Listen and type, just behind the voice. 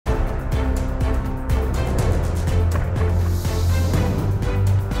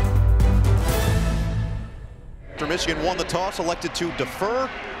Michigan won the toss, elected to defer.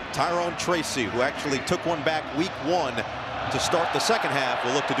 Tyrone Tracy, who actually took one back week 1 to start the second half,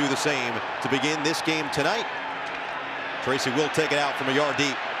 will look to do the same to begin this game tonight. Tracy will take it out from a yard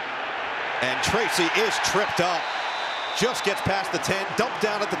deep. And Tracy is tripped up. Just gets past the 10, dumped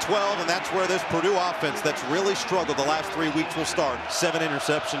down at the 12, and that's where this Purdue offense that's really struggled the last 3 weeks will start. 7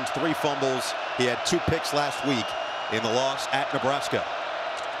 interceptions, 3 fumbles. He had 2 picks last week in the loss at Nebraska.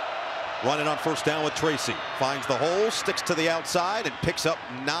 Running on first down with Tracy. Finds the hole, sticks to the outside, and picks up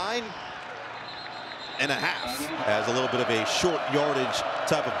 9.5. As a little bit of a short yardage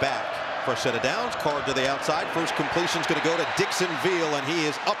type of back. Fresh set of downs, Card to the outside. First completion's going to go to Dixon Veal, and he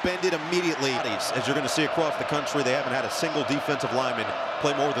is upended immediately. As you're going to see across the country, they haven't had a single defensive lineman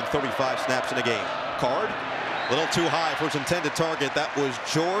play more than 35 snaps in a game. Card, a little too high for his intended target. That was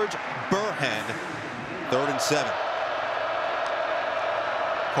George Burhan. 3rd and 7.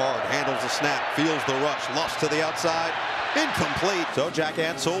 Card handles the snap, feels the rush, lost to the outside, incomplete. So Jack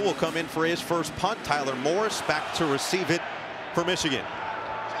Ansel will come in for his first punt. Tyler Morris back to receive it for Michigan.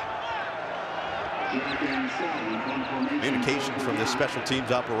 Communication from this special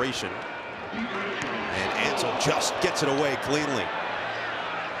teams operation. And Ansel just gets it away cleanly.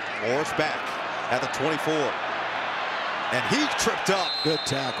 Morris back at the 24. And he tripped up. Good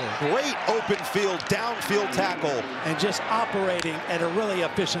tackle. Great open field, downfield tackle. And just operating at a really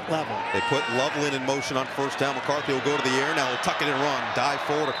efficient level. They put Loveland in motion on first down. McCarthy will go to the air. Now he'll tuck it and run. Dive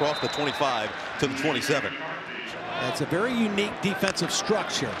forward across the 25 to the 27. That's a very unique defensive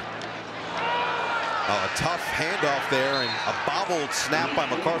structure. A tough handoff there, and a bobbled snap by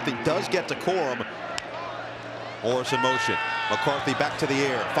McCarthy does get to Corum. Morris in motion. McCarthy back to the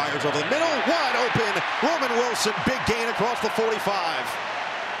air. Fires over the middle. Wide open. Roman Wilson. Big gain across the 45.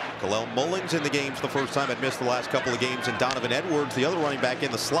 Kalel Mullings in the game for the first time. Had missed the last couple of games. And Donovan Edwards, the other running back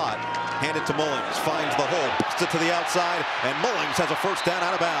in the slot. Hand it to Mullings. Finds the hole. Busts it to the outside. And Mullings has a first down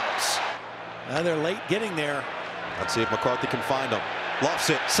out of bounds. They're late getting there. Let's see if McCarthy can find him. Lofts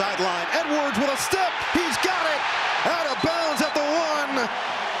it. Sideline. Edwards with a step. He's got it. Out of bounds at the 1.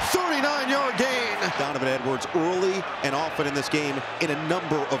 39-yard gain. Donovan Edwards early and often in this game in a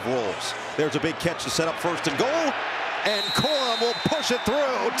number of roles. There's a big catch to set up first and goal. And Corum will push it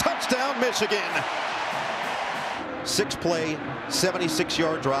through. Touchdown, Michigan. 6-play,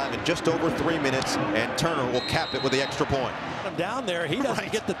 76-yard drive in just over 3 minutes. And Turner will cap it with the extra point. Down there, he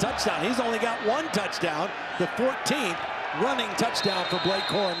doesn't get the touchdown. He's only got 1 touchdown, the 14th running touchdown for Blake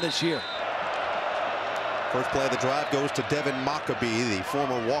Corum this year. First play of the drive goes to Devin Maccabee, the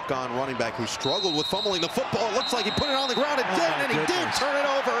former walk-on running back who struggled with fumbling the football. It looks like he put it on the ground and he did turn it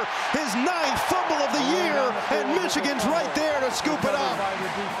over. His 9th fumble of the year, and Michigan's right there to scoop it up.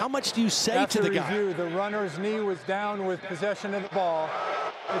 How much do you say to the guy? Review, the runner's knee was down with possession of the ball.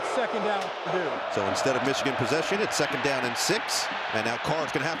 It's 2nd down Purdue. So instead of Michigan possession, it's 2nd down and 6. And now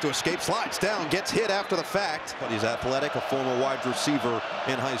Card's going to have to escape. Slides down, gets hit after the fact. But he's athletic, a former wide receiver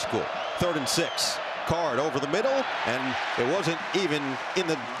in high school. 3rd and 6. Card over the middle, and it wasn't even in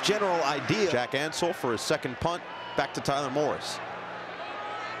the general idea. Jack Ansel for his 2nd punt. Back to Tyler Morris.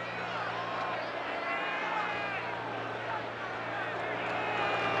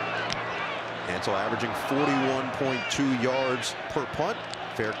 Ansel averaging 41.2 yards per punt.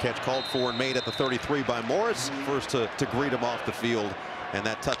 Fair catch called for and made at the 33 by Morris. First to greet him off the field. And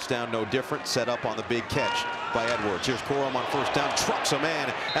that touchdown no different, set up on the big catch by Edwards. Here's Corum on first down, trucks a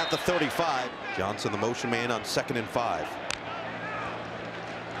man at the 35. Johnson, the motion man, on 2nd and 5.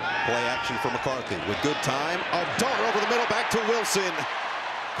 Play action for McCarthy with good time. A dart over the middle, back to Wilson.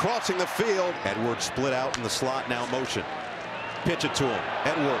 Crossing the field. Edwards split out in the slot, now motion. Pitch it to him.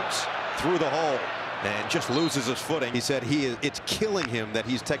 Edwards through the hole and just loses his footing. He said it's killing him that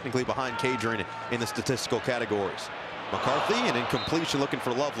he's technically behind Cadron in the statistical categories. McCarthy, an incompletion looking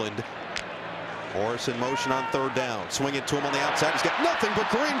for Loveland. Morris in motion on 3rd down. Swing it to him on the outside. He's got nothing but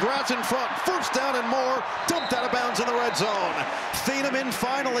green grass in front. First down and more. Dumped out of bounds in the red zone. Thieneman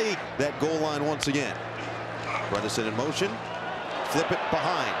finally. That goal line once again. Bredesen in motion. Flip it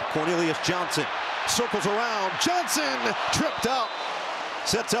behind. Cornelius Johnson circles around. Johnson tripped up.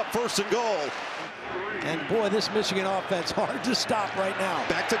 Sets up 1st and goal. And boy, this Michigan offense hard to stop right now.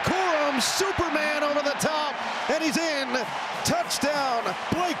 Back to Corum, Superman over the top, and he's in. Touchdown,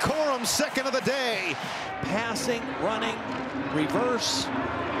 Blake Corum, 2nd of the day. Passing, running, reverse.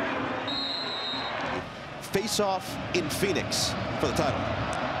 Face-off in Phoenix for the title.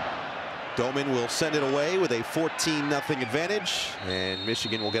 Doman will send it away with a 14-0 advantage, and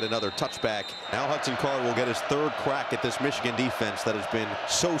Michigan will get another touchback. Now Hudson Card will get his third crack at this Michigan defense that has been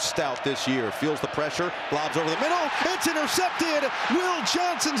so stout this year. Feels the pressure, lobs over the middle. It's intercepted. Will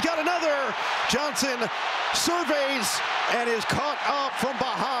Johnson's got another. Johnson surveys and is caught up from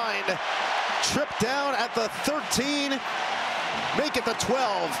behind. Tripped down at the 13. Make it the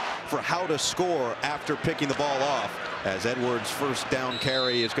 12 for how to score after picking the ball off, as Edwards' first down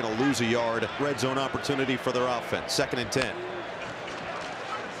carry is going to lose a yard. Red zone opportunity for their offense. 2nd and 10.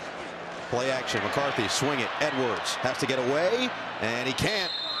 Play action. McCarthy swing it. Edwards has to get away, and he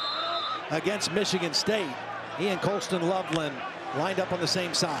can't. Against Michigan State, he and Colston Loveland lined up on the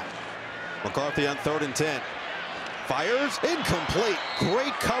same side. McCarthy on 3rd and 10. Fires. Incomplete.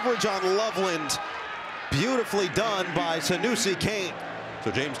 Great coverage on Loveland. Beautifully done by Sanusi Kane. So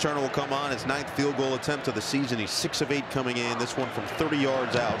James Turner will come on his 9th field goal attempt of the season. He's 6 of 8 coming in. This one from 30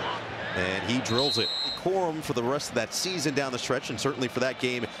 yards out, and he drills it. Corum for the rest of that season down the stretch, and certainly for that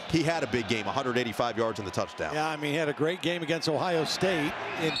game, he had a big game, 185 yards in the touchdown. Yeah, I mean, he had a great game against Ohio State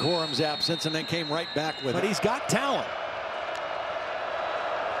in Corum's absence, and then came right back with it. But he's got talent.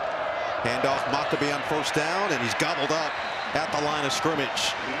 Handoff Maccabee on 1st down, and he's gobbled up at the line of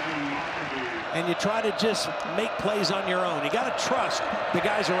scrimmage. And you try to just make plays on your own. You got to trust the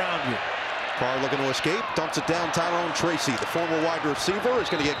guys around you. Carr looking to escape, dumps it down. Tyrone Tracy, the former wide receiver, is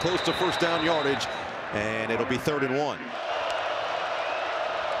going to get close to 1st down yardage, and it'll be 3rd and 1.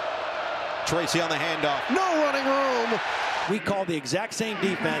 Tracy on the handoff. No running room. We call the exact same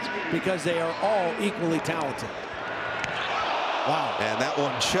defense because they are all equally talented. Wow. And that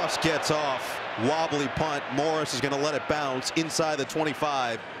one just gets off. Wobbly punt. Morris is going to let it bounce inside the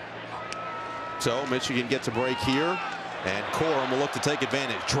 25. So Michigan gets a break here, and Corum will look to take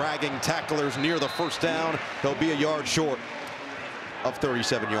advantage. Dragging tacklers near the 1st down. He'll be a yard short of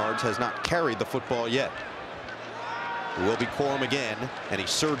 37 yards. Has not carried the football yet. It will be Corum again, and he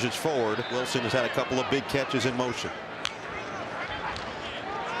surges forward. Wilson has had a couple of big catches in motion.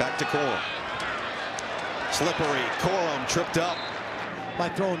 Back to Corum. Slippery. Corum tripped up by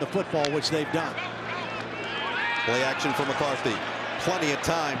throwing the football, which they've done. Play action for McCarthy. Plenty of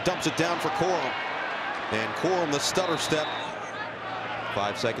time. Dumps it down for Corum. And Corum the stutter step.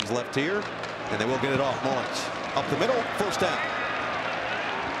 5 seconds left here, and they will get it off. Mullins up the middle. 1st down.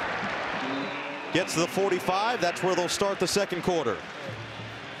 Gets to the 45. That's where they'll start the 2nd quarter.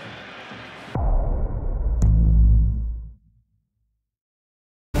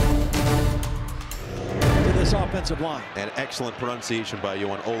 To this offensive line. An excellent pronunciation by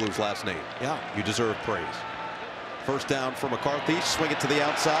you on Olu's last name. Yeah. You deserve praise. 1st down for McCarthy. Swing it to the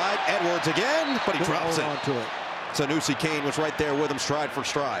outside. Edwards again, but he drops it. Onto it. Sanusi Kane was right there with him, stride for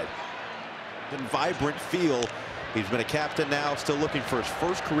stride. And vibrant feel. He's been a captain now, still looking for his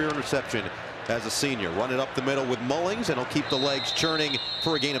first career interception as a senior. Run it up the middle with Mullings, and he'll keep the legs churning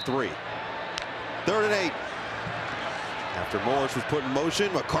for a gain of 3. 3rd and 8. After Morris was put in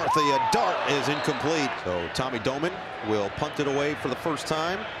motion, McCarthy, a dart is incomplete. So Tommy Doman will punt it away for the first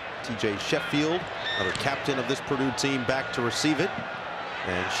time. TJ Sheffield, another captain of this Purdue team, back to receive it.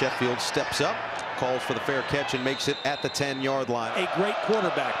 And Sheffield steps up, calls for the fair catch, and makes it at the 10-yard line. A great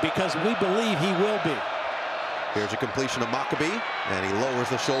quarterback, because we believe he will be. Here's a completion of Maccabee, and he lowers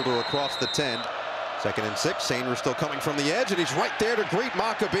the shoulder across the 10. 2nd and 6. Sainer still coming from the edge, and he's right there to greet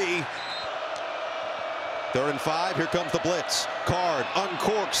Maccabee. 3rd and 5. Here comes the blitz. Card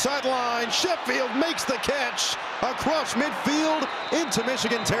uncorked, sideline. Sheffield makes the catch across midfield into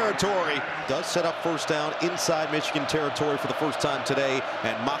Michigan territory. Does set up 1st down inside Michigan territory for the first time today,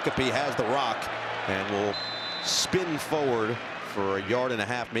 and Maccabee has the rock and will spin forward for a yard and a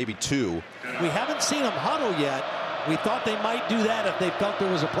half, maybe 2. We haven't seen them huddle yet. We thought they might do that if they felt there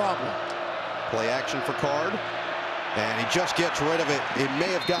was a problem. Play action for Card, and he just gets rid of it. It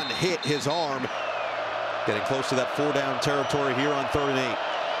may have gotten hit, his arm. Getting close to that 4-down territory here on 3rd and 8.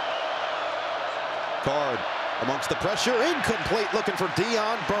 Card amongst the pressure, incomplete, looking for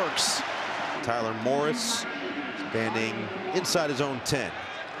Deion Burks. Tyler Morris standing inside his own 10,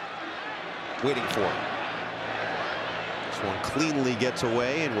 waiting for him. This one cleanly gets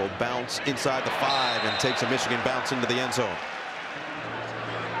away and will bounce inside the 5 and takes a Michigan bounce into the end zone.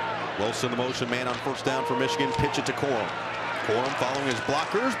 Wilson, the motion man on 1st down for Michigan. Pitch it to Corum. Corum following his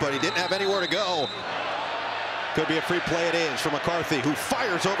blockers, but he didn't have anywhere to go. Could be a free play. It is for McCarthy, who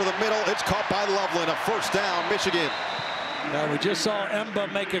fires over the middle. It's caught by Loveland. A 1st down, Michigan. Now, we just saw Emba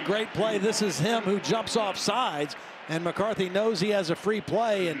make a great play. This is him who jumps off sides, and McCarthy knows he has a free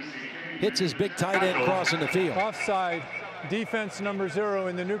play and hits his big tight end crossing the field. Offside. Defense number 0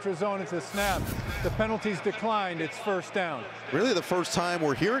 in the neutral zone at the snap. The penalties declined. It's first down. Really the first time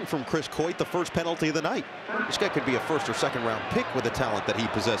we're hearing from Chris Coit, the first penalty of the night. This guy could be a first or second round pick with the talent that he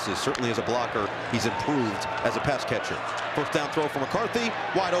possesses. Certainly as a blocker, he's improved as a pass catcher. First down throw for McCarthy.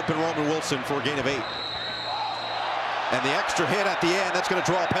 Wide open Roman Wilson for a gain of 8. And the extra hit at the end, that's going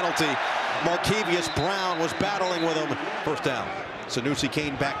to draw a penalty. Markevius Brown was battling with him. First down. Sanusi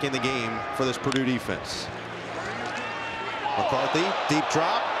Kane back in the game for this Purdue defense. McCarthy, deep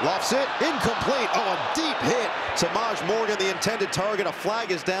drop, lofts it, incomplete. Oh, a deep hit. Samaj Morgan, the intended target. A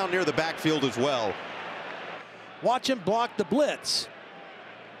flag is down near the backfield as well. Watch him block the blitz.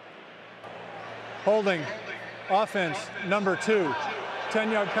 Holding. Offense number 2.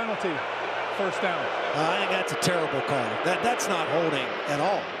 10-yard penalty. First down. I think that's a terrible call. That's not holding at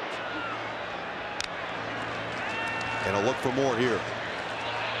all. And a look for more here.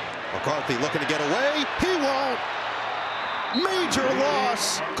 McCarthy looking to get away. He won't. Major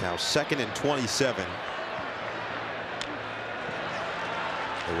loss. Now 2nd and 27.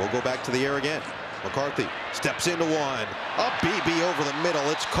 And we'll go back to the air again. McCarthy steps into one. A BB over the middle.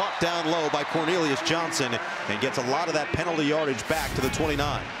 It's caught down low by Cornelius Johnson and gets a lot of that penalty yardage back to the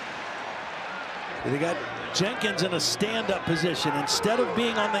 29. They got Jenkins in a stand-up position. Instead of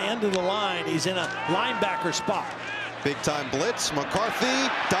being on the end of the line, he's in a linebacker spot. Big time blitz. McCarthy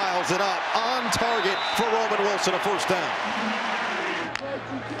dials it up on target for Roman Wilson, a first down.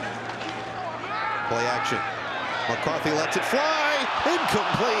 Play action. McCarthy lets it fly.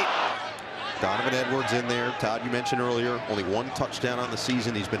 Incomplete. Donovan Edwards in there. Todd, you mentioned earlier, only 1 touchdown on the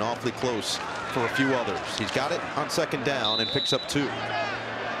season. He's been awfully close for a few others. He's got it on 2nd down and picks up 2.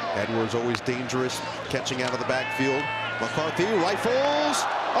 Edwards always dangerous, catching out of the backfield. McCarthy rifles.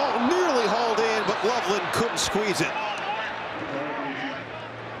 Oh, nearly hauled in, but Loveland couldn't squeeze it.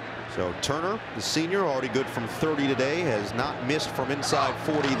 So Turner, the senior, already good from 30 today, has not missed from inside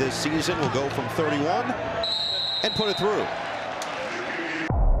 40 this season. Will go from 31 and put it through.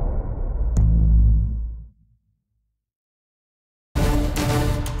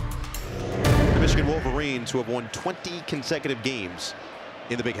 The Michigan Wolverines, who have won 20 consecutive games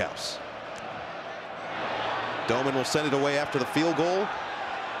in the Big House. Doman will send it away after the field goal.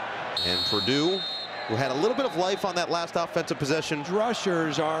 And Purdue, who had a little bit of life on that last offensive possession.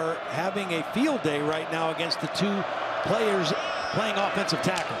 Rushers are having a field day right now against the 2 players playing offensive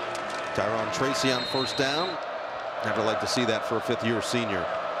tackle. Tyron Tracy on first down. Never like to see that for a 5th-year senior.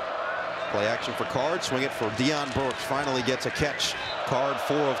 Play action for Card. Swing it for Deion Burks. Finally gets a catch. Card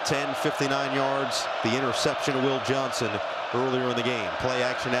 4 of 10, 59 yards. The interception of Will Johnson earlier in the game. Play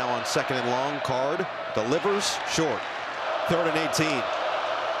action now on 2nd and long. Card delivers short. 3rd and 18.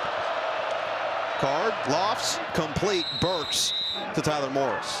 Card lofts, complete. Burks to Tyler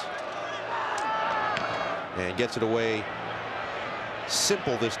Morris. And gets it away.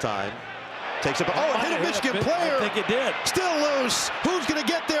 Simple this time. Takes it. Oh, it hit a Michigan player. I think it did. Still loose. Who's going to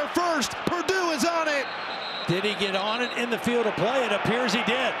get there first? Purdue is on it. Did he get on it in the field of play? It appears he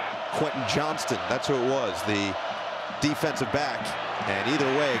did. Quentin Johnston, that's who it was, the defensive back. And either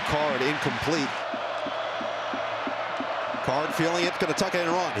way, Card incomplete. Card feeling it, going to tuck it in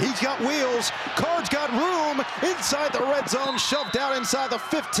and run. He's got wheels. Card's got room inside the red zone, shoved out inside the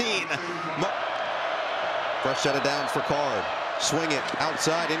 15. Fresh set of downs for Card. Swing it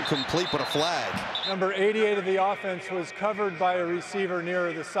outside, incomplete, but a flag. Number 88 of the offense was covered by a receiver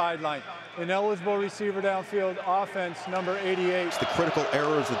near the sideline. Ineligible receiver downfield. Offense number 88. It's the critical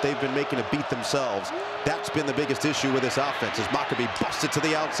errors that they've been making to beat themselves. That's been the biggest issue with this offense, as Maccabee busted to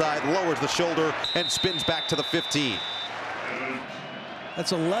the outside, lowers the shoulder, and spins back to the 15.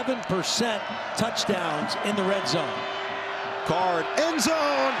 That's 11% touchdowns in the red zone. Card, end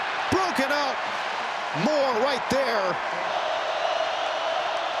zone, broken up. More right there.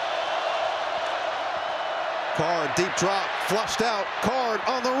 Card, deep drop, flushed out. Card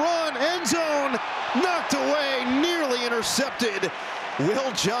on the run, end zone, knocked away, nearly intercepted.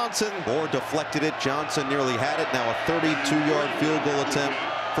 Will Johnson, or deflected it. Johnson nearly had it. Now a 32-yard field goal attempt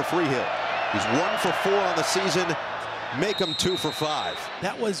for Freehill. He's 1 for 4 on the season. Make him 2 for 5.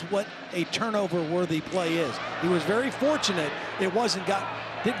 That was what a turnover-worthy play is. He was very fortunate it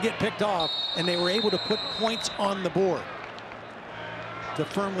didn't get picked off, and they were able to put points on the board to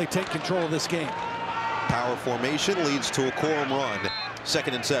firmly take control of this game. Power formation leads to a Corum run.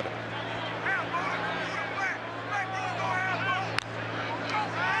 2nd and 7.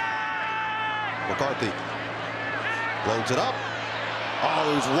 McCarthy loads it up.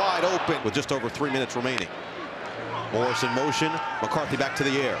 Oh, he's wide open with just over 3 minutes remaining. Morris in motion. McCarthy back to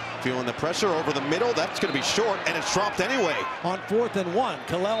the air. Feeling the pressure over the middle. That's going to be short, and it's dropped anyway. On 4th and 1,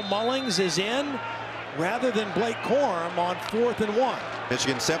 Kalel Mullings is in. rather than Blake Corum on 4th and 1.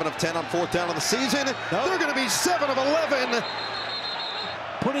 Michigan 7 of 10 on 4th down of the season. They're going to be 7 of 11.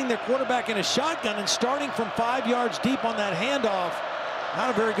 Putting their quarterback in a shotgun and starting from 5 yards deep on that handoff. Not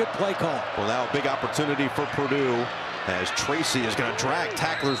a very good play call. Well, now a big opportunity for Purdue as Tracy is going to drag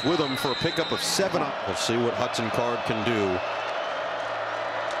tacklers with him for a pickup of 7. We'll see what Hudson Card can do.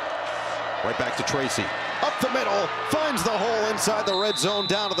 Right back to Tracy. Up the middle, finds the hole inside the red zone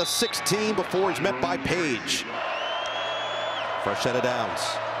down to the 16 before he's met by Page. Fresh set of downs.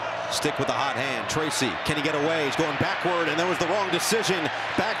 Stick with the hot hand. Tracy, can he get away? He's going backward, and that was the wrong decision.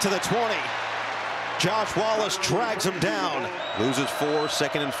 Back to the 20. Josh Wallace drags him down. Loses 4,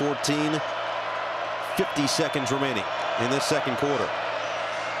 2nd and 14. 50 seconds remaining in this second quarter.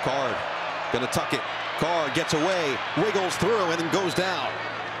 Card gonna tuck it. Card gets away, wiggles through, and then goes down.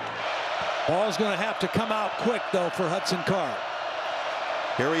 Ball's going to have to come out quick, though, for Hudson Card.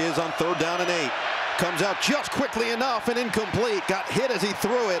 Here he is on 3rd down and 8. Comes out just quickly enough and incomplete. Got hit as he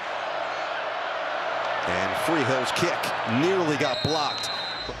threw it. And Freehill's kick nearly got blocked.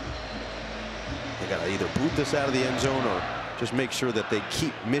 They got to either boot this out of the end zone or just make sure that they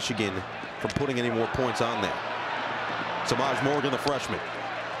keep Michigan from putting any more points on there. Samaj Morgan, the freshman,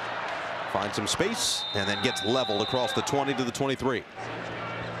 finds some space and then gets leveled across the 20 to the 23.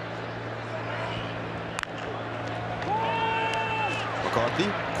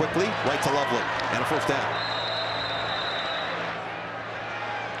 McCarthy quickly right to Loveland and a 1st down.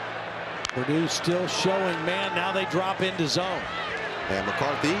 Purdue still showing man. Now they drop into zone. And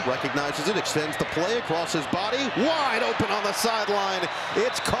McCarthy recognizes it, extends the play across his body, wide open on the sideline.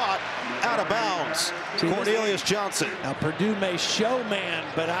 It's caught out of bounds. Cornelius Johnson. Now Purdue may show man,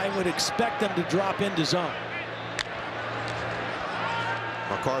 but I would expect them to drop into zone.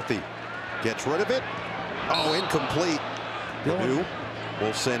 McCarthy gets rid of it. Oh, incomplete. Purdue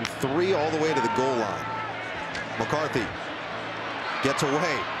will send 3 all the way to the goal line. McCarthy gets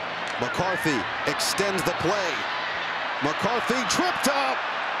away. McCarthy extends the play. McCarthy tripped up.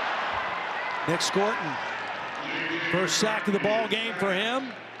 Nick Scorton, first sack of the ball game for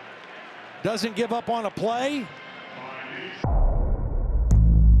him. Doesn't give up on a play.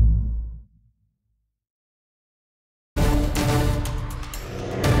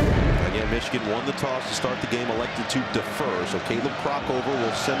 Michigan won the toss to start the game, elected to defer. So Caleb Crockover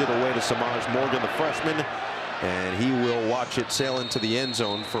will send it away to Samaj Morgan, the freshman, and he will watch it sail into the end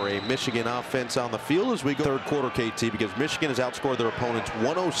zone for a Michigan offense on the field as we go 3rd quarter, KT, because Michigan has outscored their opponents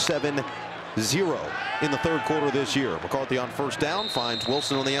 107-0 in the 3rd quarter this year. McCarthy on 1st down, finds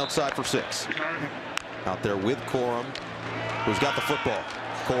Wilson on the outside for 6. Out there with Corum, who's got the football.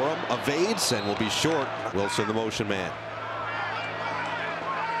 Corum evades and will be short. Wilson, the motion man.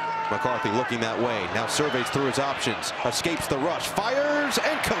 McCarthy looking that way. Now surveys through his options. Escapes the rush. Fires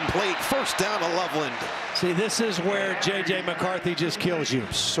and complete. 1st down to Loveland. See, this is where J.J. McCarthy just kills you.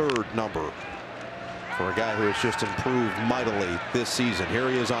 Absurd number for a guy who has just improved mightily this season. Here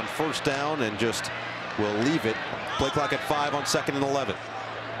he is on 1st down and just will leave it. Play clock at 5 on 2nd and 11.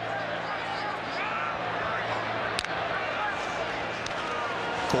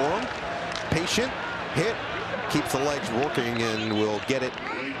 Corum, patient, hit, keeps the legs working and will get it.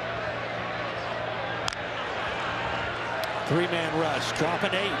 3-man rush,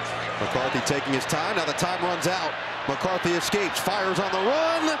 dropping 8. McCarthy taking his time. Now the time runs out. McCarthy escapes, fires on the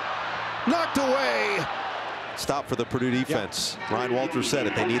run. Knocked away. Stop for the Purdue defense. Yep. Ryan Walters said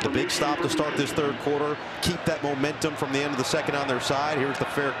it. They need the big stop to start this 3rd quarter. Keep that momentum from the end of the 2nd on their side. Here's the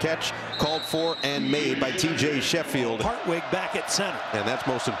fair catch called for and made by T.J. Sheffield. Hartwig back at center. And that's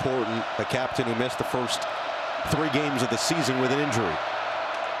most important. A captain who missed the first 3 games of the season with an injury.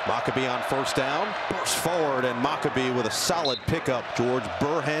 Maccabee on 1st down, bursts forward, and Maccabee with a solid pickup. George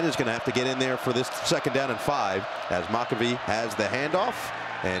Burhan is going to have to get in there for this 2nd down and 5 as Maccabee has the handoff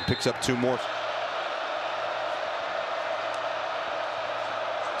and picks up 2 more.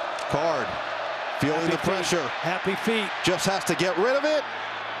 Card feeling the pressure. Happy feet. Just has to get rid of it.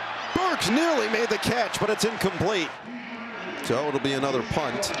 Burks nearly made the catch, but it's incomplete. So it'll be another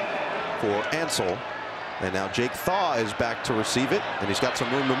punt for Ansel. And now Jake Thaw is back to receive it, and he's got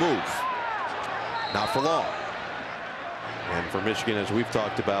some room to move. Not for long. And for Michigan, as we've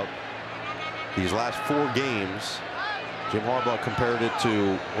talked about, these last 4 games, Jim Harbaugh compared it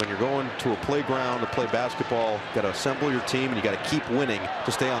to when you're going to a playground to play basketball, you got to assemble your team, and you got to keep winning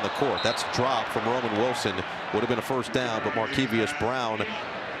to stay on the court. That's a drop from Roman Wilson. Would have been a 1st down, but Markevius Brown.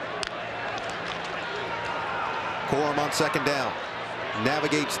 Corum on 2nd down.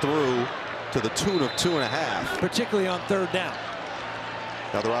 Navigates through to the tune of 2.5. Particularly on 3rd down.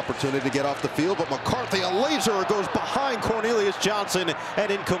 Another opportunity to get off the field, but McCarthy, a laser, goes behind Cornelius Johnson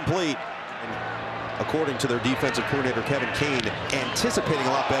and incomplete. according to their defensive coordinator, Kevin Kane, anticipating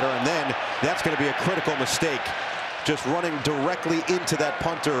a lot better. And then that's going to be a critical mistake. Just running directly into that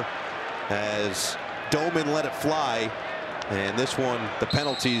punter as Doman let it fly. And this one, the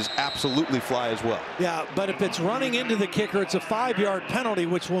penalties absolutely fly as well. Yeah, but if it's running into the kicker, it's a 5-yard penalty,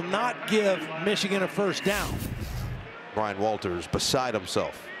 which will not give Michigan a first down. Brian Walters beside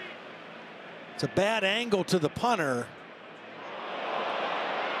himself. It's a bad angle to the punter.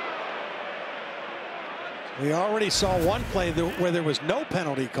 We already saw one play where there was no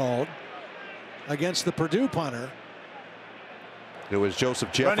penalty called against the Purdue punter. It was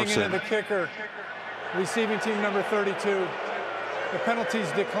Joseph Jefferson. Running into the kicker, receiving team number 32. The penalties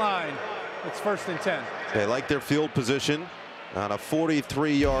decline. It's 1st and 10. They like their field position on a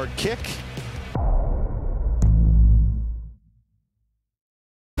 43-yard kick.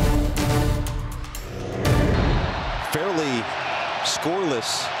 Fairly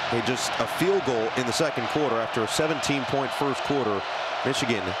scoreless. Just a field goal in the second quarter after a 17-point first quarter.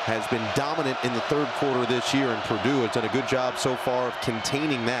 Michigan has been dominant in the third quarter this year, and Purdue has done a good job so far of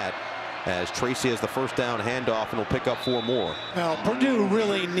containing that, as Tracy has the first down handoff and will pick up 4 more. Now, Purdue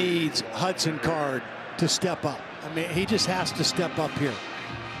really needs Hudson Card to step up. I mean, he just has to step up here.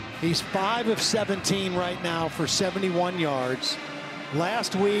 He's 5 of 17 right now for 71 yards.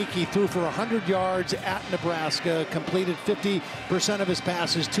 Last week, he threw for 100 yards at Nebraska, completed 50% of his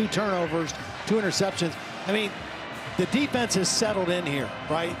passes, 2 turnovers, 2 interceptions. I mean, the defense has settled in here,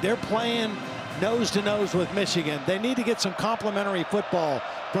 right? They're playing nose-to-nose with Michigan. They need to get some complementary football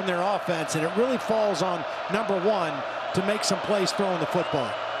from their offense, and it really falls on number 1 to make some plays throwing the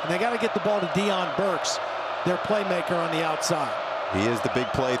football. And they got to get the ball to Deion Burks, their playmaker on the outside. He is the big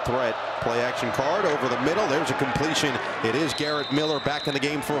play threat. Play action Card over the middle. There's a completion. It is Garrett Miller back in the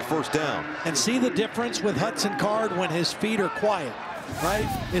game for a first down. And see the difference with Hudson Card when his feet are quiet, right?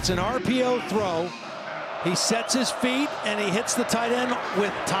 It's an RPO throw. He sets his feet and he hits the tight end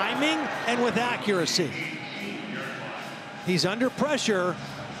with timing and with accuracy. He's under pressure,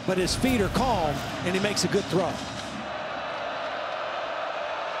 but his feet are calm and he makes a good throw.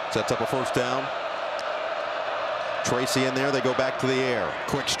 Sets up a first down. Tracy in there. They go back to the air.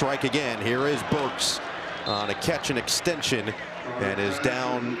 Quick strike again. Here is Burks on a catch and extension and is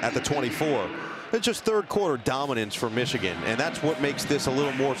down at the 24. It's just third quarter dominance for Michigan, and that's what makes this a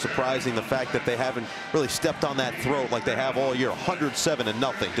little more surprising, the fact that they haven't really stepped on that throat like they have all year.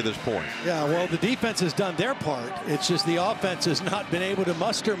 107-0 to this point. Yeah, well, the defense has done their part. It's just the offense has not been able to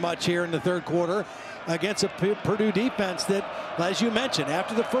muster much here in the third quarter against a Purdue defense that, as you mentioned,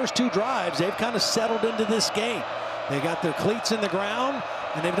 after the first 2 drives, they've kind of settled into this game. They got their cleats in the ground,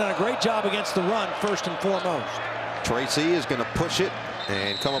 and they've done a great job against the run, first and foremost. Tracy is going to push it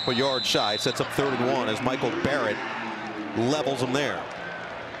and come up a yard shy. Sets up 3rd and 1 as Michael Barrett levels him there.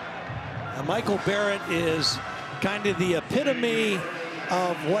 Now, Michael Barrett is kind of the epitome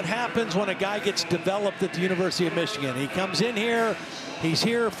of what happens when a guy gets developed at the University of Michigan. He comes in here, he's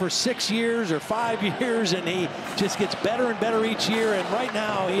here for 6 years or 5 years, and he just gets better and better each year. And right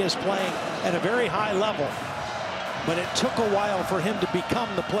now he is playing at a very high level. But it took a while for him to become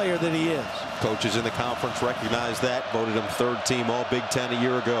the player that he is. Coaches in the conference recognize that, voted him 3rd team All Big Ten a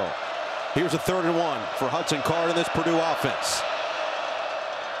year ago. Here's a 3rd and 1 for Hudson Card in this Purdue offense.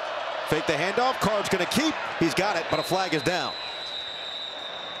 Fake the handoff. Card's going to keep. He's got it, but a flag is down.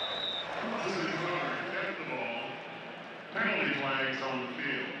 Penalty flags on the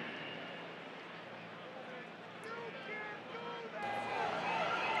field.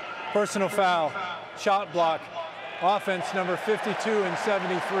 Personal foul, shot block. Offense number 52 and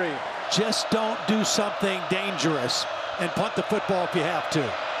 73. Just don't do something dangerous and punt the football if you have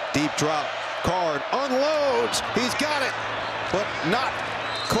to. Deep drop. Card unloads. He's got it, but not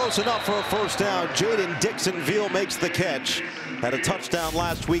close enough for a first down. Jaden Dixon-Veal makes the catch. Had a touchdown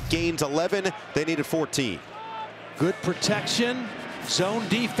last week, gains 11. They needed 14. Good protection, zone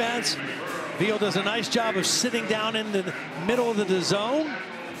defense. Veal does a nice job of sitting down in the middle of the zone.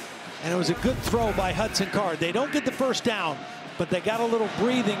 And it was a good throw by Hudson Card. They don't get the first down, but they got a little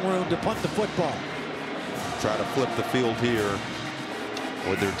breathing room to punt the football. Try to flip the field here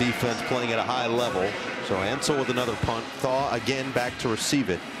with their defense playing at a high level. So Ansel with another punt. Thaw again back to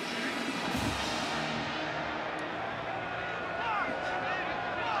receive it.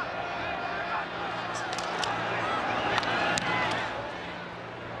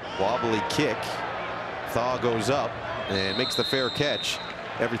 Wobbly kick. Thaw goes up and makes the fair catch.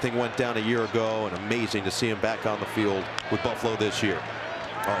 Everything went down a year ago, and amazing to see him back on the field with Buffalo this year.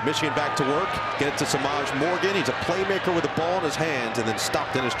 All right, Michigan back to work. Get it to Samaj Morgan. He's a playmaker with the ball in his hands and then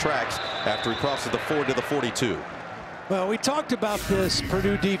stopped in his tracks after he crosses the 4 to the 42. Well, we talked about this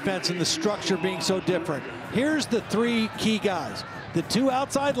Purdue defense and the structure being so different. Here's the three key guys, the two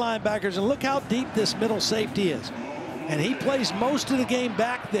outside linebackers, and look how deep this middle safety is. And he plays most of the game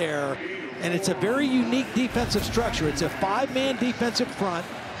back there, and it's a very unique defensive structure. It's a five-man defensive front,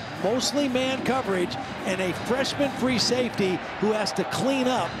 mostly man coverage, and a freshman free safety who has to clean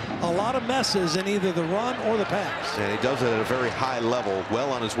up a lot of messes in either the run or the pass. And he does it at a very high level,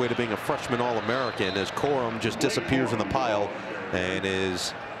 well on his way to being a freshman All-American, as Corum just disappears in the pile and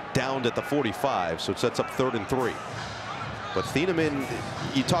is downed at the 45, so it sets up 3rd and 3. But Thieneman,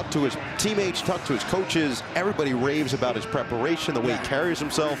 you talk to his teammates, you talk to his coaches, everybody raves about his preparation, the way he carries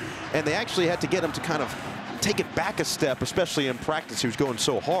himself, and they actually had to get him to kind of take it back a step, especially in practice. He was going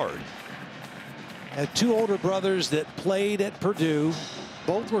so hard. Had two older brothers that played at Purdue.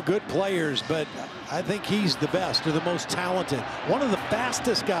 Both were good players, but I think he's the best or the most talented. One of the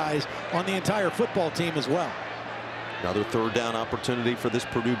fastest guys on the entire football team as well. Another 3rd down opportunity for this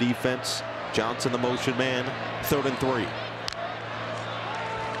Purdue defense. Johnson, the motion man, 3rd and 3.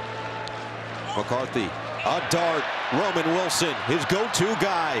 McCarthy, a dart. Roman Wilson, his go-to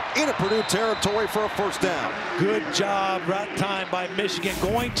guy, into Purdue territory for a 1st down. Good job that time by Michigan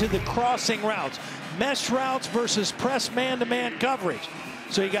going to the crossing routes. Mesh routes versus press man-to-man coverage.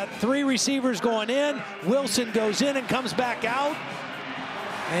 So you got 3 receivers going in. Wilson goes in and comes back out.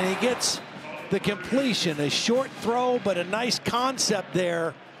 And he gets the completion. A short throw, but a nice concept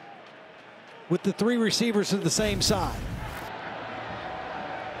there with the 3 receivers to the same side.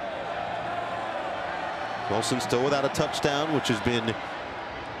 Wilson still without a touchdown, which has been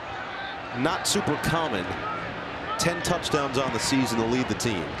not super common. 10 touchdowns on the season to lead the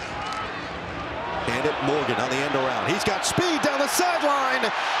team. And at Morgan on the end around. He's got speed down the sideline.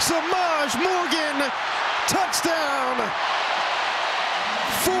 Samaj Morgan, touchdown.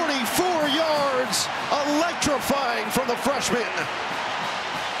 44 yards, electrifying from the freshman.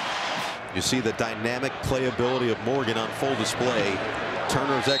 You see the dynamic playability of Morgan on full display.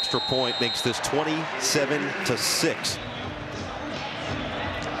 Turner's extra point makes this 27-6.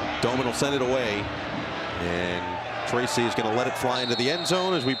 Doman will send it away, and Tracy is going to let it fly into the end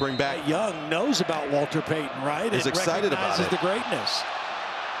zone as we bring back. Young knows about Walter Payton, right? Is excited about it. The greatness.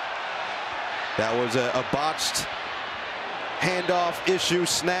 That was a botched handoff issue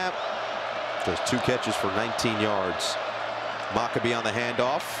snap. Just 2 catches for 19 yards. Maccabee on the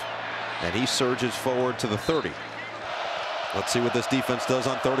handoff, and he surges forward to the 30. Let's see what this defense does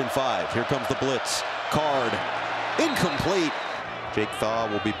on 3rd and 5. Here comes the blitz. Card, incomplete. Jake Thaw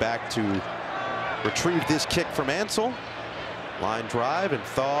will be back to retrieve this kick from Ansel. Line drive, and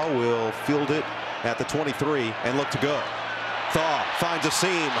Thaw will field it at the 23 and look to go. Thaw finds a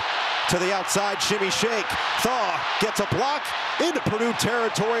seam to the outside, shimmy shake. Thaw gets a block into Purdue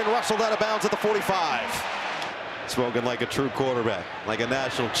territory and wrestled out of bounds at the 45. Spoken like a true quarterback, like a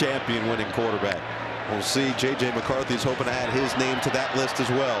national champion winning quarterback. We'll see. J.J. McCarthy's hoping to add his name to that list as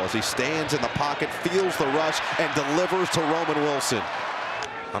well as he stands in the pocket, feels the rush, and delivers to Roman Wilson.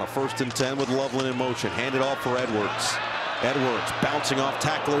 On a 1st and 10 with Loveland in motion. Handed off for Edwards. Edwards bouncing off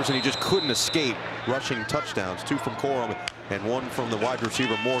tacklers, and he just couldn't escape. Rushing touchdowns, 2 from Corum and 1 from the wide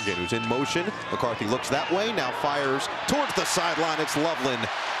receiver Morgan, who's in motion. McCarthy looks that way, now fires towards the sideline. It's Loveland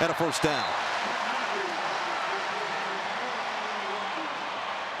and a 1st down.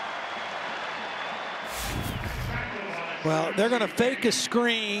 Well, they're going to fake a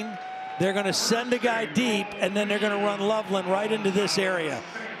screen. They're going to send a guy deep, and then they're going to run Loveland right into this area.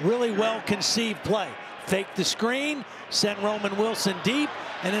 Really well-conceived play. Fake the screen, send Roman Wilson deep,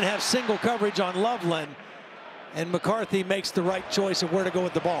 and then have single coverage on Loveland. And McCarthy makes the right choice of where to go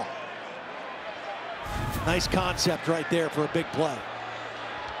with the ball. Nice concept right there for a big play.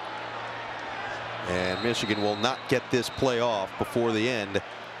 And Michigan will not get this play off before the end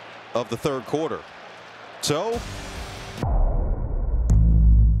of the 3rd quarter. So,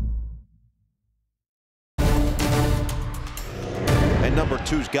 and number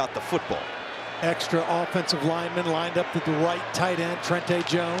 2's got the football. Extra offensive lineman lined up at the right tight end, Trente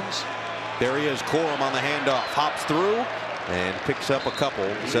Jones. There he is, Corum on the handoff, hops through and picks up a couple,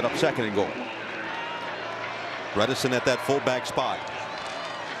 set up 2nd and goal. Redison at that fullback spot.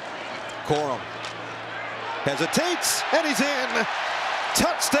 Corum hesitates, and he's in.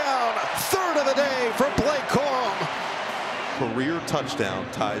 Touchdown, 3rd of the day for Blake Corum. Career touchdown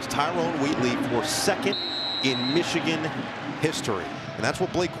ties Tyrone Wheatley for 2nd in Michigan history. And that's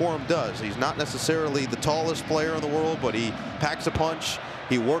what Blake Corum does. He's not necessarily the tallest player in the world, but he packs a punch.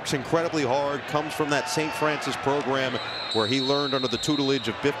 He works incredibly hard, comes from that St. Francis program, where he learned under the tutelage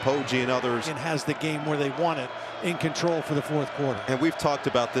of Biff Poggi and others. And has the game where they want it in control for the fourth quarter. And we've talked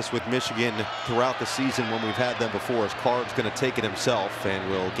about this with Michigan throughout the season when we've had them before, as Card's going to take it himself and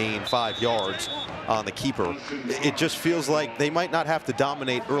will gain 5 yards on the keeper. It just feels like they might not have to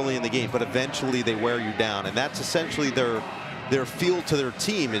dominate early in the game, but eventually they wear you down. And that's essentially their feel to their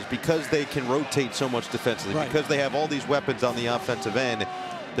team, is because they can rotate so much defensively, right, because they have all these weapons on the offensive end,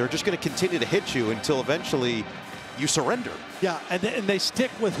 they're just going to continue to hit you until eventually you surrender. Yeah, and they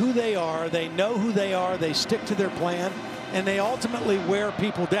stick with who they are. They know who they are. They stick to their plan, and they ultimately wear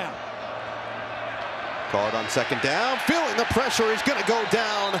people down. Card on second down, feeling the pressure. He's going to go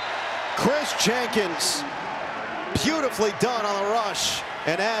down. Chris Jenkins, beautifully done on the rush,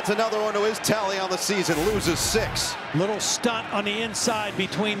 and adds another one to his tally on the season. Loses 6. Little stunt on the inside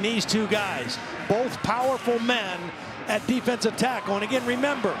between these two guys. Both powerful men at defensive tackle. And again,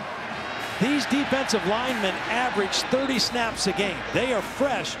 remember, these defensive linemen average 30 snaps a game. They are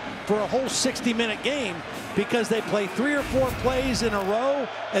fresh for a whole 60-minute game because they play 3 or 4 plays in a row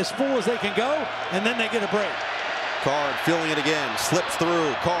as full as they can go, and then they get a break. Card feeling it again, slips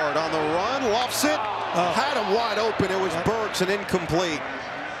through. Card on the run, lofts it, had him wide open. It was Burks, and incomplete.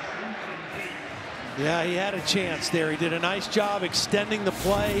 Yeah, he had a chance there. He did a nice job extending the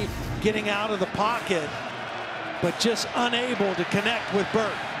play, getting out of the pocket, but just unable to connect with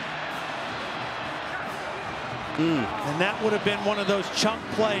Burke. And that would have been one of those chunk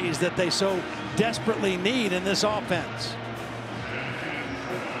plays that they so desperately need in this offense.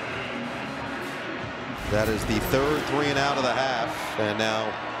 That is the third 3 and out of the half. And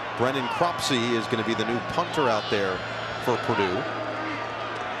now Brennan Cropsey is going to be the new punter out there for Purdue.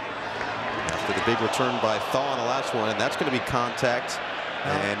 After the big return by Thaw on the last one, and that's going to be contact.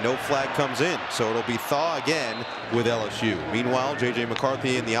 And no flag comes in, so it'll be Thaw again with LSU. Meanwhile, J.J.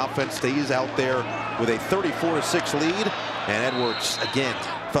 McCarthy and the offense stays out there with a 34-6 lead. And Edwards, again,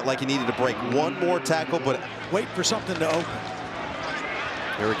 felt like he needed to break one more tackle, but wait for something to open.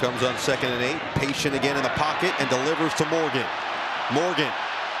 Here he comes on 2nd and 8. Patient again in the pocket and delivers to Morgan. Morgan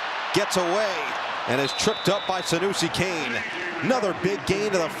gets away and is tripped up by Sanusi Kane. Another big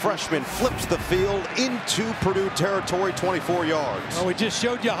gain to the freshman, flips the field into Purdue territory, 24 yards. Well, we just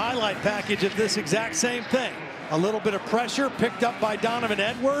showed you a highlight package of this exact same thing. A little bit of pressure picked up by Donovan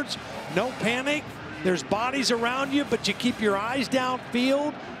Edwards. No panic. There's bodies around you, but you keep your eyes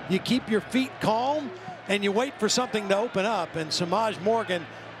downfield. You keep your feet calm, and you wait for something to open up. And Samaj Morgan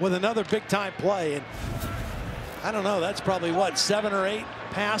with another big-time play. And I don't know, that's probably, what, 7 or 8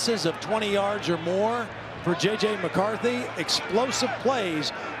 passes of 20 yards or more for J.J. McCarthy. Explosive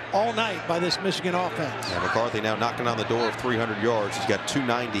plays all night by this Michigan offense. And McCarthy now knocking on the door of 300 yards. He's got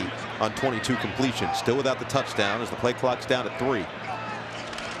 290 on 22 completions. Still without the touchdown as the play clock's down at 3.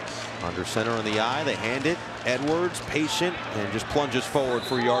 Under center in the eye, they hand it. Edwards, patient, and just plunges forward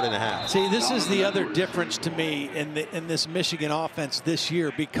for a 1.5 yards. See, this is the other difference to me in this Michigan offense this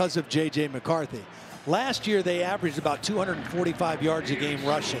year because of J.J. McCarthy. Last year, they averaged about 245 yards a game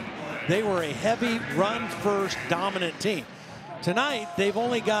rushing. They were a heavy run-first dominant team. Tonight, they've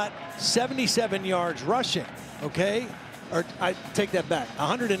only got 77 yards rushing, okay? Or I take that back,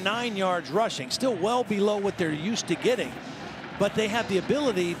 109 yards rushing, still well below what they're used to getting. But they have the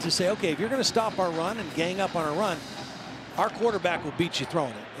ability to say, okay, if you're going to stop our run and gang up on a run, our quarterback will beat you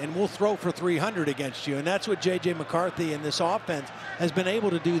throwing it, and we'll throw for 300 against you. And that's what J.J. McCarthy and this offense has been able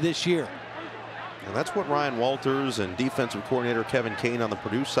to do this year. And that's what Ryan Walters and defensive coordinator Kevin Kane on the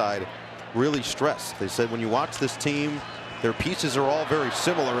Purdue side really stressed. They said when you watch this team, their pieces are all very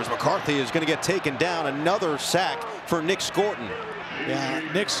similar, as McCarthy is going to get taken down. Another sack for Nick Scorton. Yeah,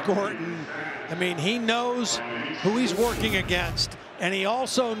 Nick Scorton, I mean, he knows who he's working against, and he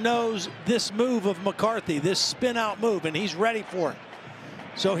also knows this move of McCarthy, this spin-out move, and he's ready for it.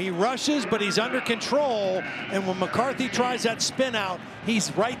 So he rushes, but he's under control, and when McCarthy tries that spin-out, he's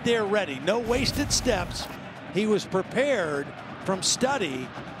right there ready. No wasted steps. He was prepared from study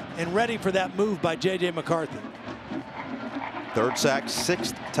and ready for that move by J.J. McCarthy. 3rd sack,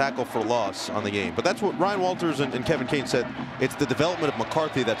 6th tackle for loss on the game. But that's what Ryan Walters and Kevin Kane said. It's the development of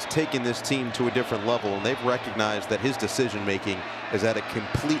McCarthy that's taken this team to a different level, and they've recognized that his decision-making is at a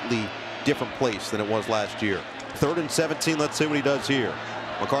completely different place than it was last year. 3rd and 17, let's see what he does here.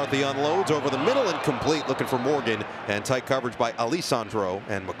 McCarthy unloads over the middle, incomplete, looking for Morgan, and tight coverage by Alessandro,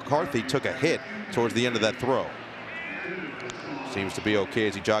 and McCarthy took a hit towards the end of that throw. Seems to be okay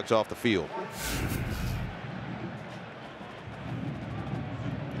as he jogs off the field.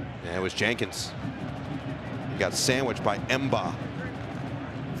 And it was Jenkins. He got sandwiched by Emba.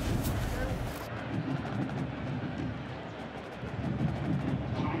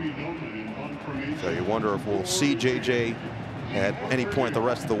 So you wonder if we'll see JJ at any point the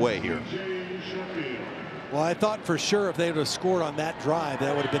rest of the way here. Well, I thought for sure if they would have scored on that drive,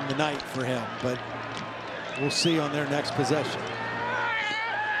 that would have been the night for him. But we'll see on their next possession.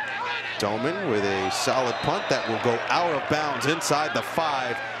 Doman with a solid punt that will go out of bounds inside the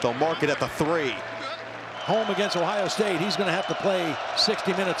 5. They'll mark it at the 3. Home against Ohio State. He's going to have to play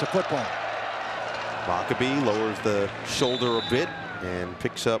 60 minutes of football. Maccabee lowers the shoulder a bit and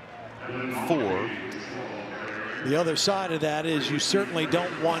picks up 4. The other side of that is you certainly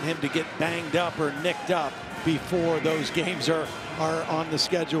don't want him to get banged up or nicked up before those games are on the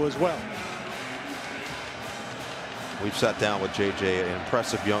schedule as well. We've sat down with JJ, an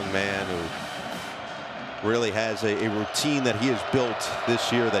impressive young man who really has a routine that he has built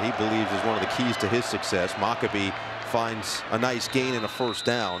this year that he believes is one of the keys to his success. Maccabee finds a nice gain in a first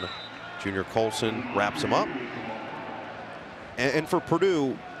down. Junior Colson wraps him up. And for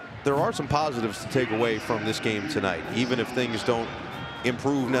Purdue, there are some positives to take away from this game tonight, even if things don't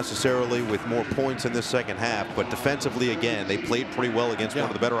improve necessarily with more points in this second half. But defensively, again, they played pretty well against one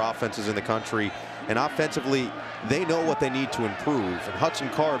of the better offenses in the country. And offensively, they know what they need to improve. And Hudson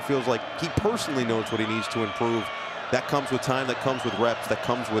Card feels like he personally knows what he needs to improve. That comes with time, that comes with reps, that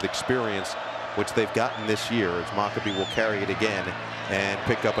comes with experience, which they've gotten this year, as Maccabee will carry it again and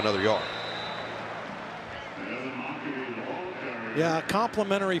pick up another yard. Yeah,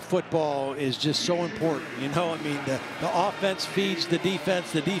 complementary football is just so important. You know, I mean, the offense feeds the defense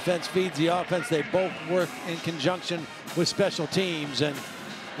feeds the offense. They both work in conjunction with special teams. And,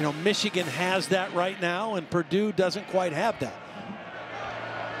 you know, Michigan has that right now, and Purdue doesn't quite have that.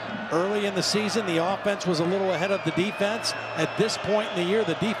 Early in the season, the offense was a little ahead of the defense. At this point in the year,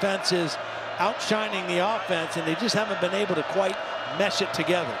 the defense is outshining the offense, and they just haven't been able to quite mesh it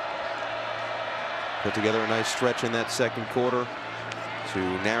together. Put together a nice stretch in that second quarter to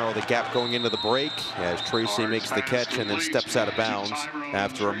narrow the gap going into the break as Tracy makes the catch and then steps out of bounds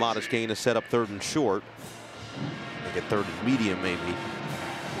after a modest gain to set up 3rd and short. They get 3rd and medium maybe.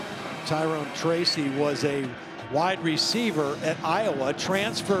 Tyrone Tracy was a wide receiver at Iowa,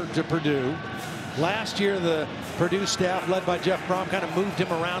 transferred to Purdue. Last year, the Purdue staff, led by Jeff Brom, kind of moved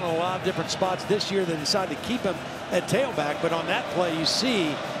him around in a lot of different spots. This year, they decided to keep him at tailback. But on that play, you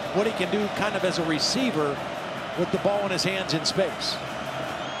see what he can do kind of as a receiver with the ball in his hands in space.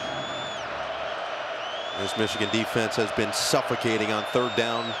 This Michigan defense has been suffocating on 3rd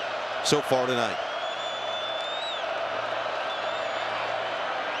down so far tonight.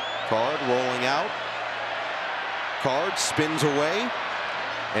 Card rolling out. Card spins away.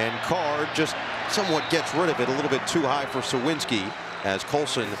 And Card just somewhat gets rid of it a little bit too high for Sawinski as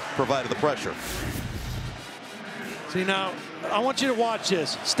Colson provided the pressure. See, now, I want you to watch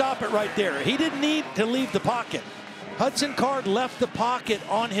this. Stop it right there. He didn't need to leave the pocket. Hudson Card left the pocket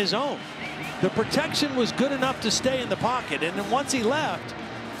on his own. The protection was good enough to stay in the pocket, and then once he left,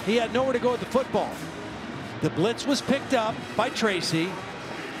 he had nowhere to go with the football. The blitz was picked up by Tracy,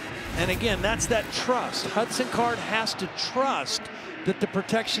 and again, that's that trust. Hudson Card has to trust that the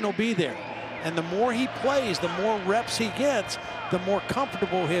protection will be there. And the more he plays, the more reps he gets, the more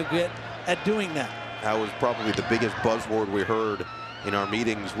comfortable he'll get at doing that. That was probably the biggest buzzword we heard in our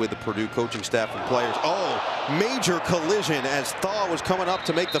meetings with the Purdue coaching staff and players. Oh, major collision as Thaw was coming up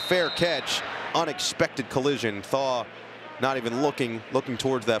to make the fair catch. Unexpected collision. Thaw not even looking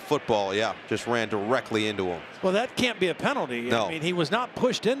towards that football. Yeah, just ran directly into him. Well, that can't be a penalty. No. I mean, he was not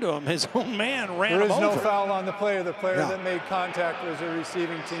pushed into him. His own man ran him over. There is no foul on the player. The player that made contact was a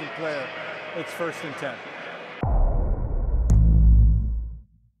receiving team player. It's 1st and 10.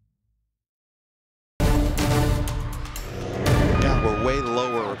 We're way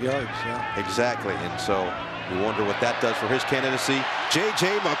lower. Yards, yeah. Exactly, and so we wonder what that does for his candidacy.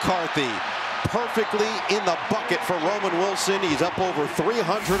 J.J. McCarthy perfectly in the bucket for Roman Wilson. He's up over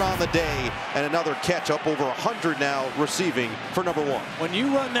 300 on the day, and another catch up over 100 now receiving for number 1. When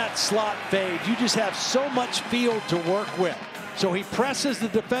you run that slot fade, you just have so much field to work with. So he presses the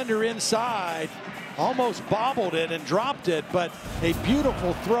defender inside, almost bobbled it and dropped it, but a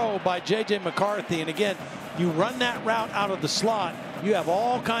beautiful throw by J.J. McCarthy. And again, you run that route out of the slot, you have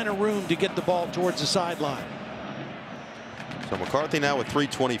all kind of room to get the ball towards the sideline. So McCarthy now with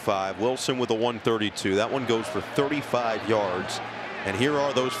 325, Wilson with a 132. That one goes for 35 yards. And here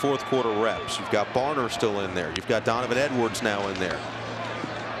are those 4th quarter reps. You've got Barner still in there. You've got Donovan Edwards now in there.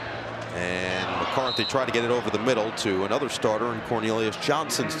 And McCarthy tried to get it over the middle to another starter, and Cornelius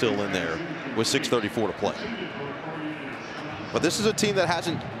Johnson still in there with 6:34 to play. But this is a team that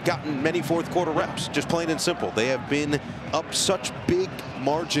hasn't gotten many fourth quarter reps, just plain and simple. They have been up such big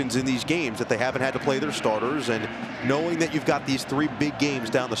margins in these games that they haven't had to play their starters, and knowing that you've got these 3 big games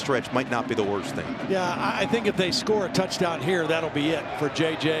down the stretch might not be the worst thing. Yeah, I think if they score a touchdown here, that'll be it for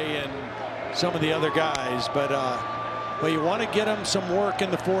JJ and some of the other guys. But you want to get them some work in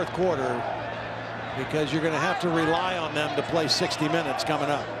the fourth quarter, because you're going to have to rely on them to play 60 minutes coming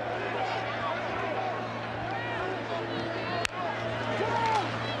up.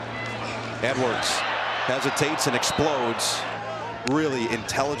 Edwards hesitates and explodes. Really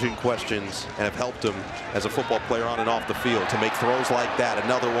intelligent questions, and have helped him as a football player on and off the field to make throws like that.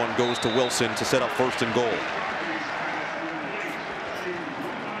 Another one goes to Wilson to set up 1st and goal.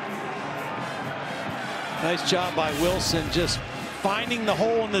 Nice job by Wilson, just finding the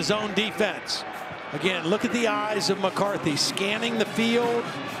hole in the zone defense. Again, look at the eyes of McCarthy, scanning the field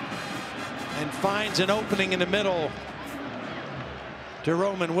and finds an opening in the middle to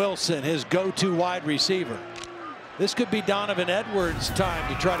Roman Wilson, his go-to wide receiver. This could be Donovan Edwards'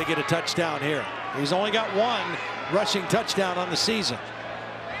 time to try to get a touchdown here. He's only got 1 rushing touchdown on the season.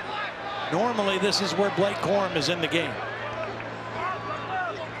 Normally, this is where Blake Corum is in the game.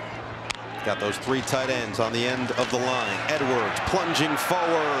 Got those 3 tight ends on the end of the line. Edwards plunging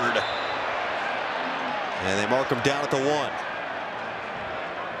forward. And they mark him down at the 1.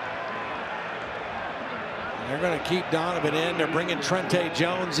 They're going to keep Donovan in. They're bringing Trente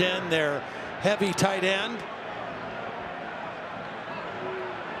Jones in, their heavy tight end.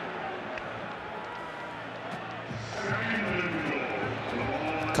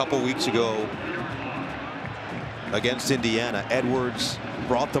 A couple weeks ago against Indiana, Edwards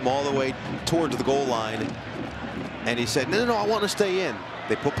brought them all the way towards the goal line, and he said, no, I want to stay in.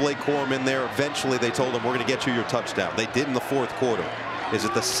 They put Blake Corum in there. Eventually, they told him, we're going to get you your touchdown. They did in the fourth quarter. Is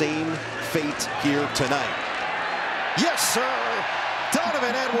it the same fate here tonight? Yes, sir.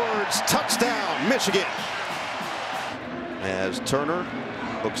 Donovan Edwards, touchdown, Michigan. As Turner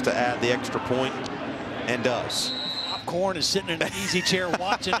looks to add the extra point, and does. Popcorn is sitting in an easy chair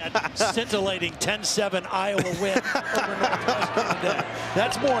watching that scintillating 10-7 Iowa win over Northwestern today.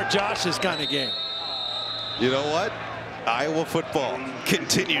 That's more Josh's kind of game. You know what? Iowa football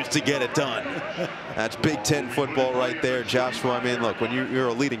continues to get it done. That's Big Ten football right there, Joshua. I mean, look, when you're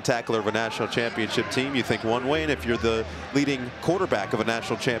a leading tackler of a national championship team, you think one way, and if you're the leading quarterback of a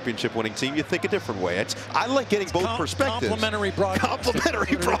national championship winning team, you think a different way. I like getting both perspectives. Complimentary broadcasting.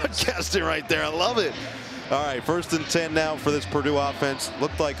 Complimentary broadcasting right there. I love it. All right, 1st and 10 now for this Purdue offense.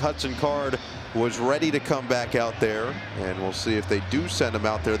 Looked like Hudson Card was ready to come back out there, and we'll see if they do send him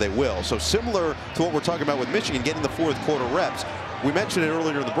out there. They will. So similar to what we're talking about with Michigan getting the fourth quarter reps, we mentioned it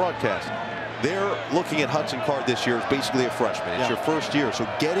earlier in the broadcast. They're looking at Hudson Card this year as basically a freshman. It's your first year, so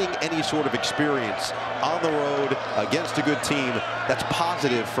getting any sort of experience on the road against a good team, that's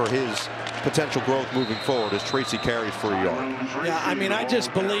positive for his potential growth moving forward as Tracy carries for a yard. Yeah, I mean, I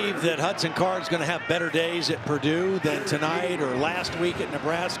just believe that Hudson Card's going to have better days at Purdue than tonight or last week at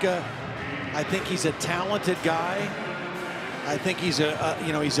Nebraska. I think he's a talented guy. I think he's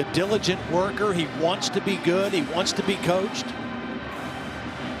he's a diligent worker. He wants to be good. He wants to be coached.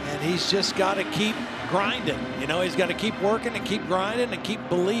 And he's just got to keep grinding. You know, he's got to keep working and keep grinding and keep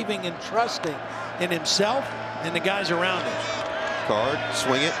believing and trusting in himself and the guys around him. Card,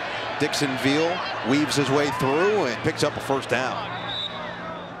 swing it. Dixon Veal weaves his way through and picks up a first down.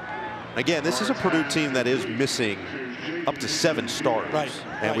 Again, this is a Purdue team that is missing up to 7 starters. Right.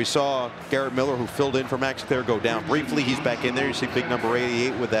 And we saw Garrett Miller, who filled in for Max Thayer, go down briefly. He's back in there. You see big number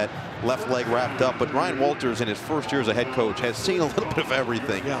 88 with that left leg wrapped up. But Ryan Walters, in his first year as a head coach, has seen a little bit of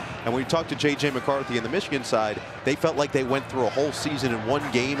everything. Yeah. And when you talk to J.J. McCarthy in the Michigan side, they felt like they went through a whole season in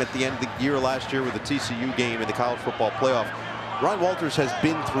one game at the end of the year last year with the TCU game in the college football playoff. Ryan Walters has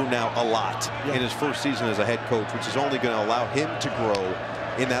been through now a lot in his first season as a head coach, which is only going to allow him to grow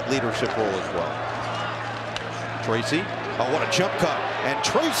in that leadership role as well. Tracy, oh, what a jump cut. And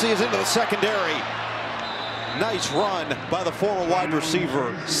Tracy is into the secondary. Nice run by the former wide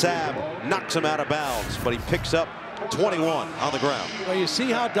receiver. Sabb knocks him out of bounds, but he picks up 21 on the ground. Well, you see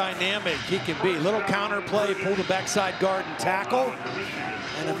how dynamic he can be. Little counter play, pull the backside guard and tackle.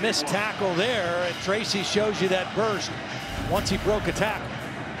 And a missed tackle there, and Tracy shows you that burst once he broke a tackle.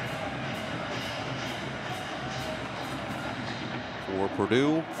 For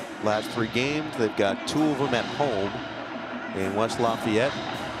Purdue, last 3 games, they've got 2 of them at home in West Lafayette.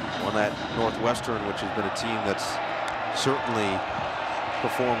 One at Northwestern, which has been a team that's certainly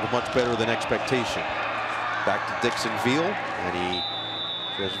performed much better than expectation. Back to Dixon Veal, and he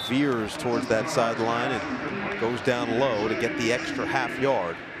just veers towards that sideline and goes down low to get the extra half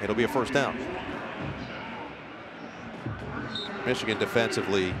yard. It'll be a first down. Michigan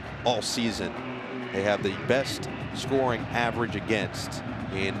defensively all season. They have the best scoring average against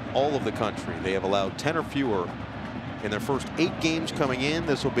in all of the country. They have allowed 10 or fewer in their first 8 games coming in.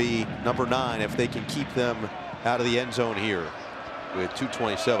 This will be number 9 if they can keep them out of the end zone here with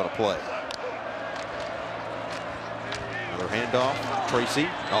 2:27 to play. Another handoff. Tracy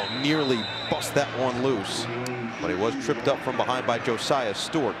nearly bust that one loose, but he was tripped up from behind by Josiah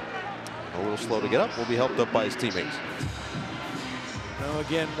Stewart. A little slow to get up. Will be helped up by his teammates. Now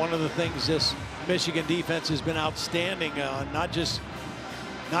again, one of the things this Michigan defense has been outstanding on, not just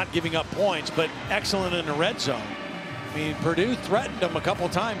not giving up points, but excellent in the red zone. I mean, Purdue threatened them a couple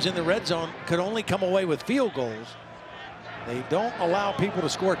times in the red zone, could only come away with field goals. They don't allow people to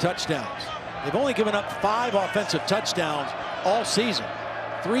score touchdowns. They've only given up 5 offensive touchdowns all season,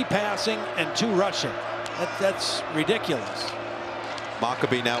 3 passing and 2 rushing. That's ridiculous.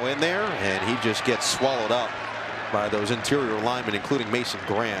 Maccabee now in there, and he just gets swallowed up by those interior linemen, including Mason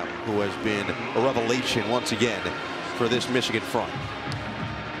Graham, who has been a revelation once again for this Michigan front.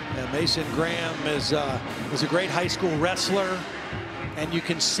 And Mason Graham is a great high school wrestler, and you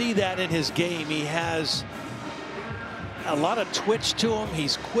can see that in his game. He has a lot of twitch to him.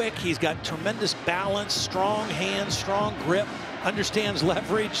 He's quick. He's got tremendous balance, strong hands, strong grip, understands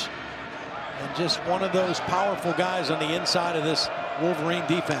leverage, and just one of those powerful guys on the inside of this Wolverine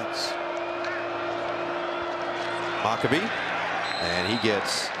defense. Maccabee, and he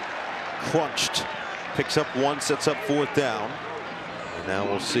gets crunched. Picks up 1, sets up 4th down. And now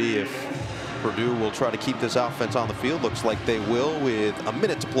we'll see if Purdue will try to keep this offense on the field. Looks like they will with a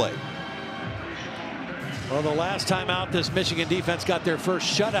minute to play. Well, the last time out, this Michigan defense got their first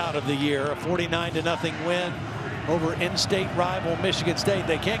shutout of the year, a 49-0 win over in-state rival Michigan State.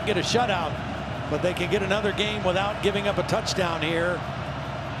 They can't get a shutout, but they can get another game without giving up a touchdown here.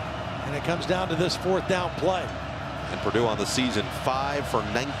 And it comes down to this 4th down play. And Purdue on the season 5 for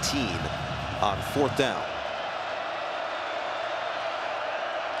 19 on 4th down.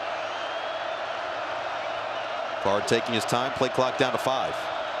 Card taking his time, play clock down to 5.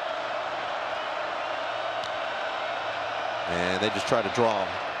 And they just try to draw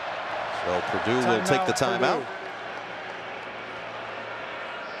him. So Purdue will take the timeout.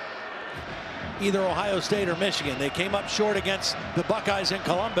 Either Ohio State or Michigan. They came up short against the Buckeyes in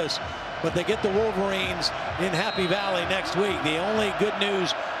Columbus, but they get the Wolverines in Happy Valley next week. The only good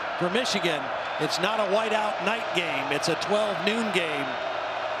news for Michigan, it's not a whiteout night game. It's a 12 noon game,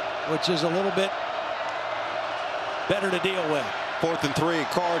 which is a little bit better to deal with. 4th and 3.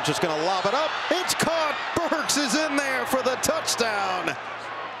 Card just going to lob it up. It's caught. Burks is in there for the touchdown.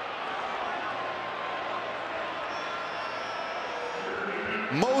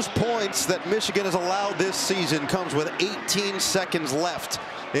 Most points that Michigan has allowed this season comes with 18 seconds left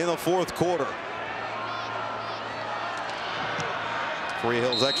in the 4th quarter. Free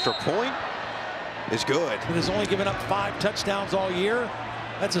Hill's extra point is good. It has only given up 5 touchdowns all year.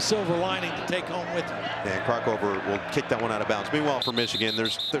 That's a silver lining to take home with you. And Crockover will kick that one out of bounds. Meanwhile, for Michigan,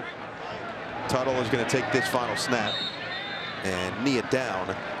 Tuttle is going to take this final snap and knee it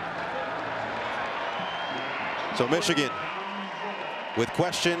down. So Michigan, with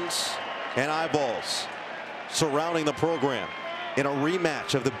questions and eyeballs surrounding the program in a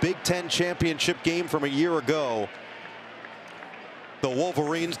rematch of the Big Ten championship game from a year ago, the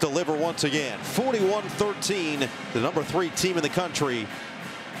Wolverines deliver once again. 41-13, the number 3 team in the country.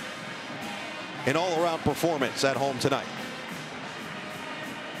 An all-around performance at home tonight.